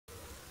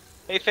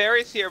Hey,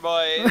 Fairy's here,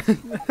 boys. Okay.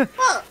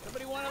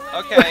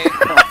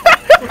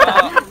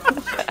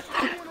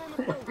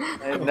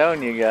 I've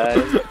known you guys.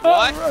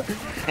 What?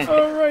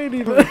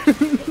 Alrighty then.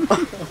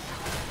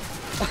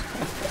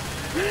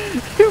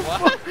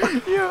 What?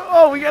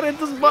 Oh, we gotta hit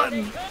this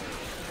button.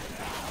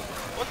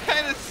 What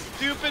kind of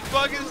stupid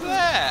bug is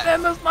that?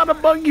 And that's not a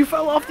bug. You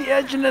fell off the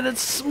edge and then it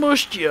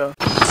smushed you.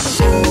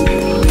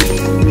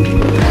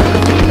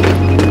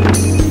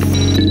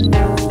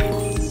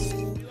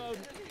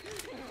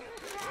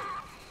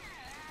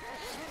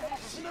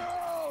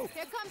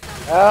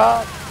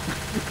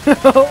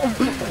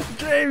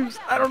 James,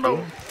 I don't know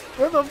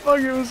where the fuck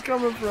it was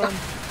coming from.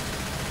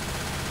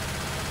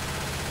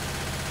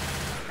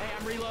 Hey,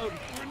 I'm reloading.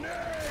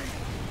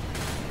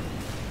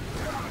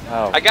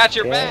 Oh, I got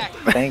your okay. back.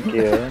 Thank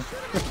you.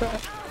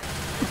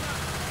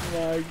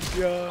 My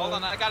God. Hold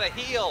on, I gotta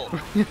heal. I'm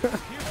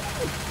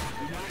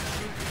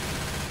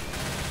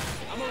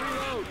gonna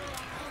reload.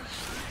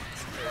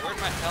 Where'd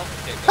my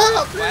health kick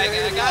go?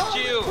 Wagon, I got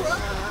you.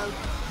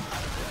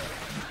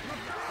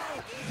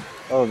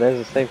 Oh, there's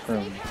a safe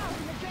room.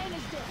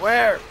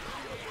 Where?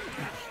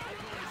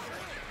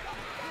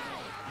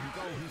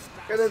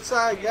 Get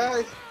inside,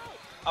 guys.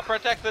 I'll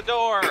protect the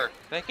door.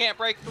 They can't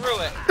break through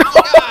it.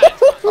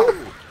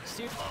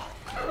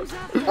 Oh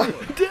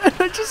Dad,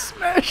 I just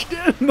smashed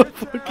in the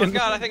fucking.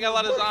 God, I think I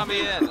let a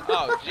zombie in.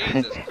 Oh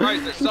Jesus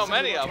Christ, there's so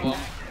many of them.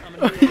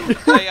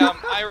 Hey,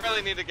 I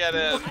really need to get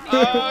in.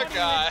 Oh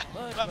God,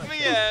 let me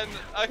in.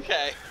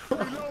 Okay.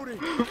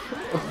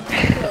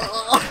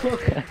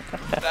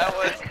 That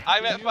was.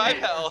 I'm at 5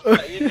 health.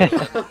 How you doing?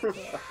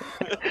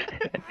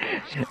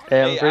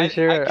 Yeah, I'm Hey, pretty I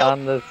sure killed-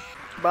 on this.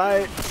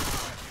 Bye.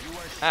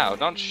 Ow!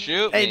 Don't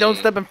shoot Hey, me. don't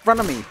step in front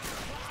of me.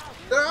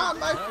 They're on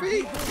my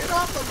feet. Get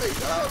off of me.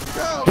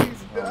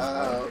 No, no,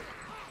 no.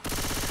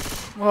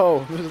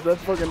 Whoa, this is that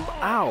fucking.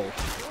 Ow.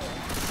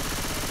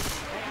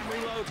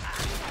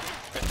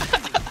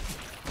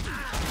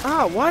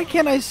 Ah, why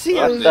can't I see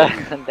What it? the?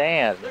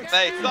 Dan,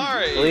 Hey,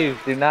 sorry. please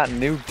do not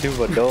noob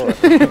to a door.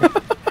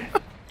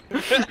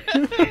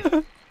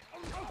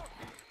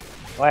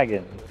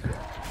 Wagon.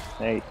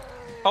 Hey,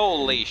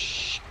 Holy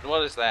sh!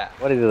 What is that?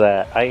 what is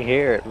that? I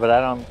hear it, but I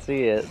don't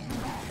see it.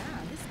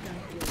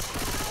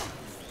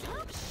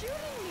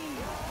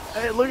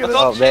 Hey, look at What's this.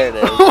 up, Oh, there it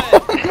is.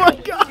 Oh my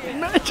God,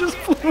 Matt just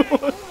flew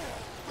on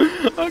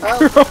a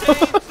girl.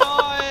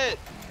 Chainsaw it!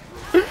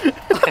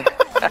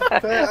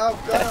 Hey, I'm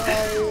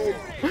dying.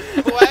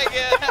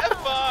 Wagon, have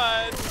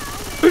fun!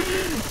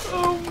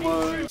 Oh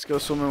my. Let's go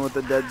swimming with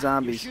the dead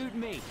zombies. Shoot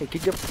me. Hey,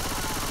 could you?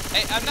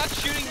 Hey, I'm not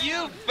shooting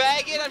you,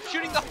 faggot! I'm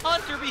shooting the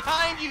hunter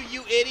behind you,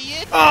 you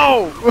idiot!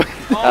 Oh!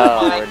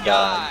 Oh my we're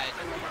God!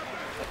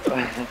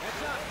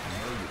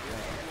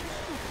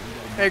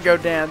 There you go,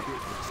 Dan.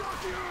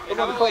 It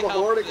gonna probably call the helps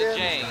horde the again?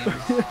 James.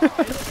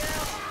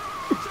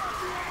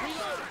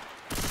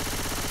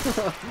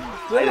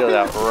 I did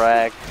that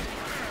wreck.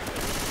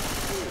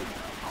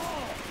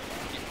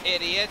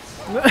 Idiots.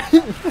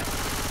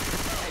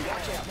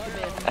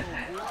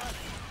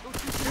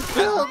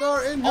 Killed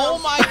our in Oh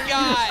my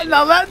God!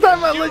 Now that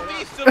time I Shoot looked.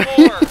 me some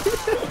more!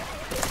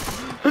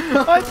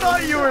 I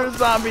thought you were a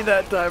zombie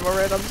that time.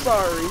 Alright, I'm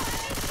sorry.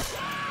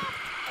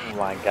 Oh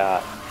my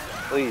God.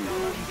 Please.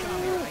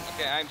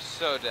 Okay, I'm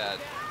so dead.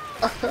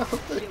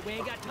 Shit, we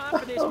ain't got time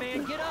for this,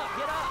 man. Get up,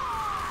 get up.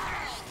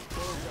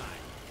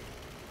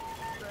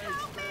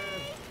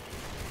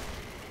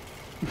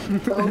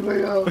 Help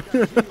me out.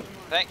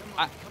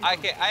 I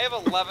have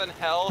 11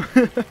 health,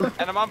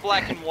 and I'm on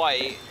black and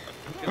white.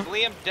 Because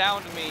Liam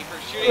downed me for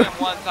shooting him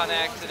once on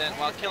accident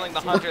while killing the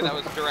hunter that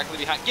was directly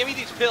behind. Give me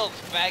these pills,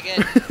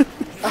 faggot!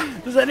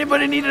 Does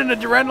anybody need an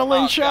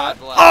adrenaline Oh, shot?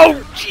 God bless.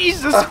 Oh,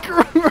 Jesus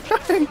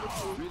Christ!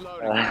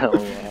 Oh,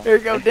 yeah. Here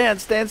you go, Dan.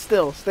 Stand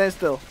still. Stand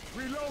still.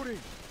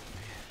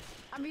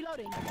 I'm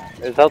reloading.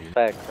 There's health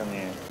packs in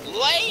here.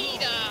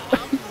 Later!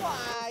 I'm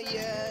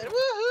flying!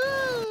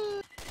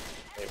 Woohoo!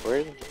 Wait,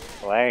 where's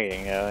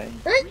Wagon going?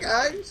 Hey,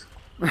 guys.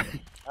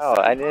 Oh,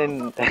 I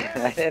didn't.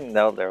 I didn't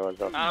know there was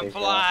a. I'm big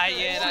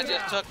flying! I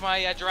just took my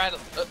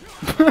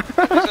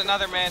adrenaline. There's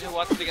another man who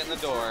wants to get in the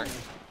door.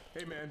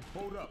 Hey man,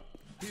 hold up.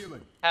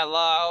 Healing.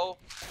 Hello?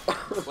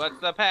 What's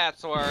the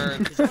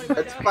password?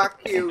 It's fuck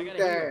you,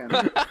 Dan.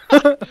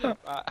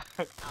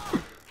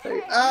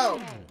 Hey, ow.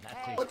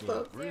 What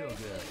the?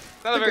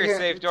 It's not a very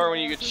safe door when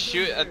you could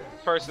shoot a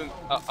person.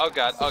 Oh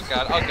God! Oh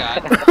God! Oh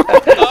God!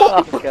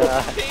 Oh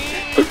God.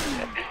 Team!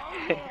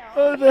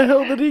 How the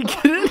hell did he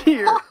get in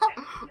here?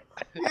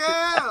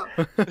 Yeah.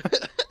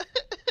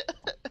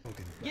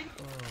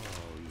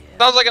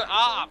 Sounds like an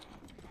op.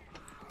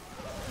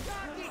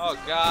 Oh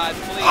God!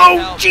 Please Oh,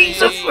 help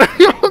Jesus! me.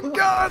 Oh,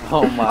 God!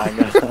 Oh my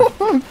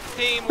God.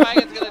 Team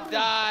Wagon's gonna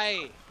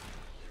die.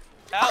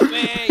 Help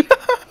me!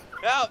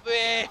 Help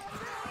me!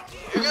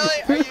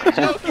 Really? Are you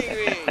joking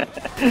me?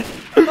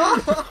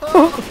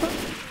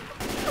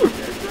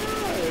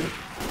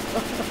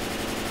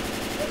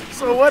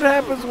 So what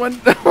happens when...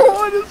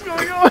 What is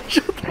going on?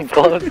 Shut the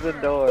Close the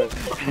door.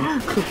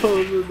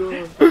 Close the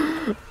door.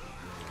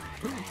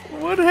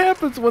 What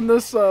happens when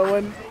this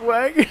when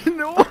wagon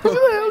what the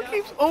hell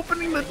keeps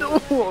opening the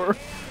door?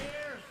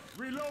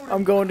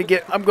 I'm going to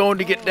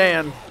get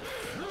Dan.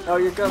 Oh,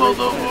 you're gonna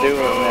Do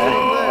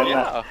it,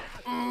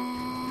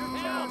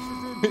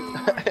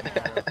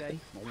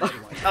 man.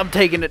 I'm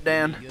taking it,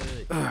 Dan.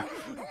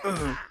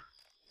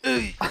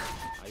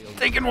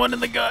 Taking one in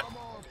the gut.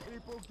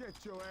 People, get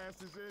your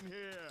asses in here.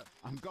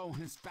 I'm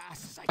going as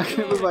fast as I I can.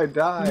 can't believe I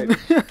died.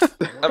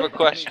 I have a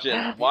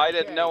question. Why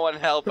did no one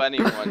help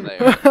anyone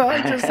there?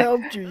 I just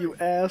helped you, you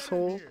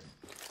asshole.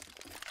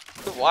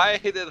 Why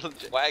did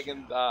the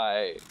wagon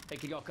die? Hey,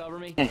 can y'all cover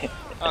me?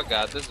 Oh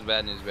god, this is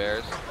bad news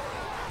bears.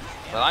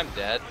 Well, I'm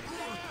dead.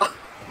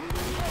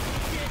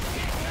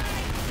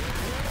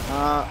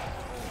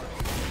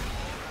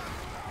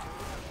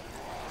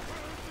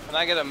 Can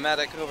I get a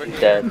medic over here?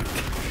 Dead.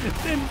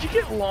 Dan, did you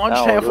get launched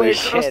Oh, halfway holy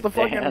across shit, the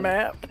fucking Dan.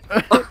 map?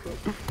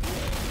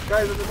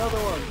 Guys, there's another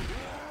one.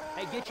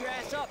 Hey, get your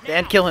ass up.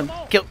 Dan, now. kill him. Come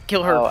on.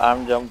 Kill her. Oh,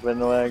 I'm jumping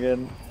the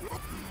wagon.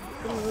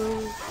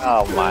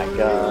 Oh my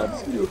god.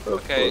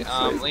 Okay,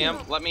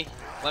 Liam, let me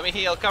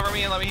heal. Cover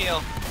me and let me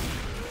heal.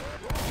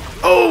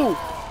 Oh!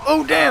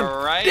 Oh, Dan!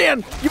 Alright.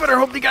 Dan, you better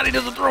hope the guy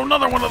doesn't throw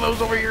another one of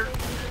those over here.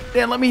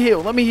 Dan, let me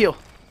heal. Let me heal.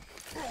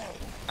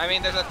 I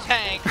mean, there's a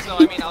tank, so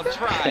I mean, I'll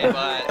try,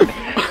 but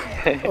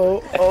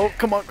Oh,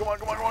 come on.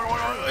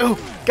 Oh,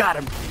 got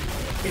him.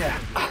 Yeah.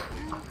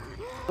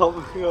 Help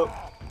me up.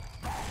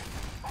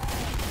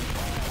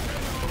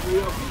 Help me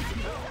up.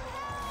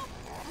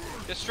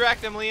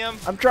 distract him, Liam.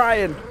 I'm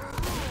trying.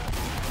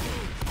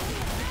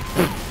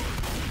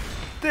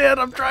 Dan,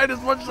 I'm trying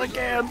as much as I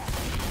can.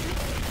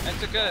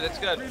 It's good. It's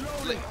good.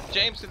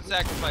 James can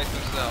sacrifice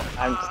himself.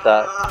 I'm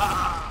stuck.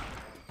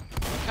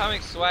 I'm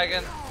coming,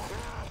 Swaggin.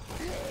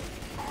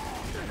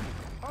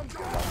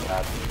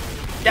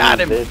 Got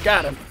him. Bitch.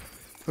 Got him.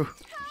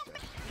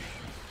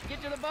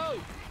 Get to the boat.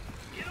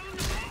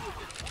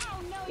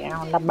 Get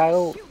on the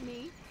boat.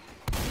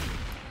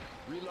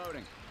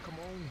 Reloading. Come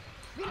on.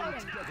 Come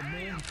together,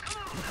 man.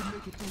 You can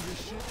make it through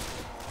this shit.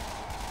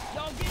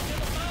 Y'all get to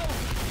the boat.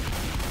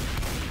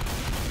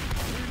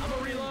 I'm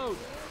gonna reload.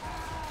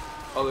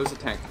 Oh, there's a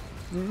tank.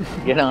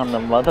 Get on the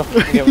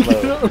motherfucking Get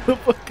boat. on the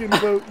fucking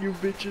boat, you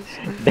bitches.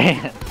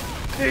 Damn.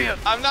 Dan.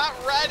 I'm not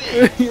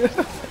ready.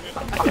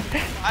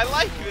 I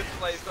like this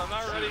place. I'm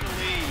not ready to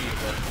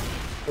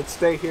leave. Let's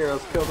stay here.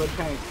 Let's kill the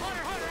tank.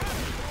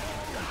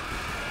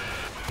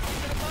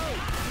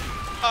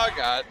 Oh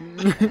god.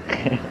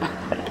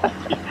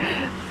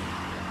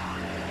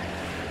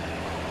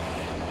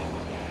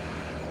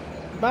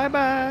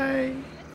 Bye-bye.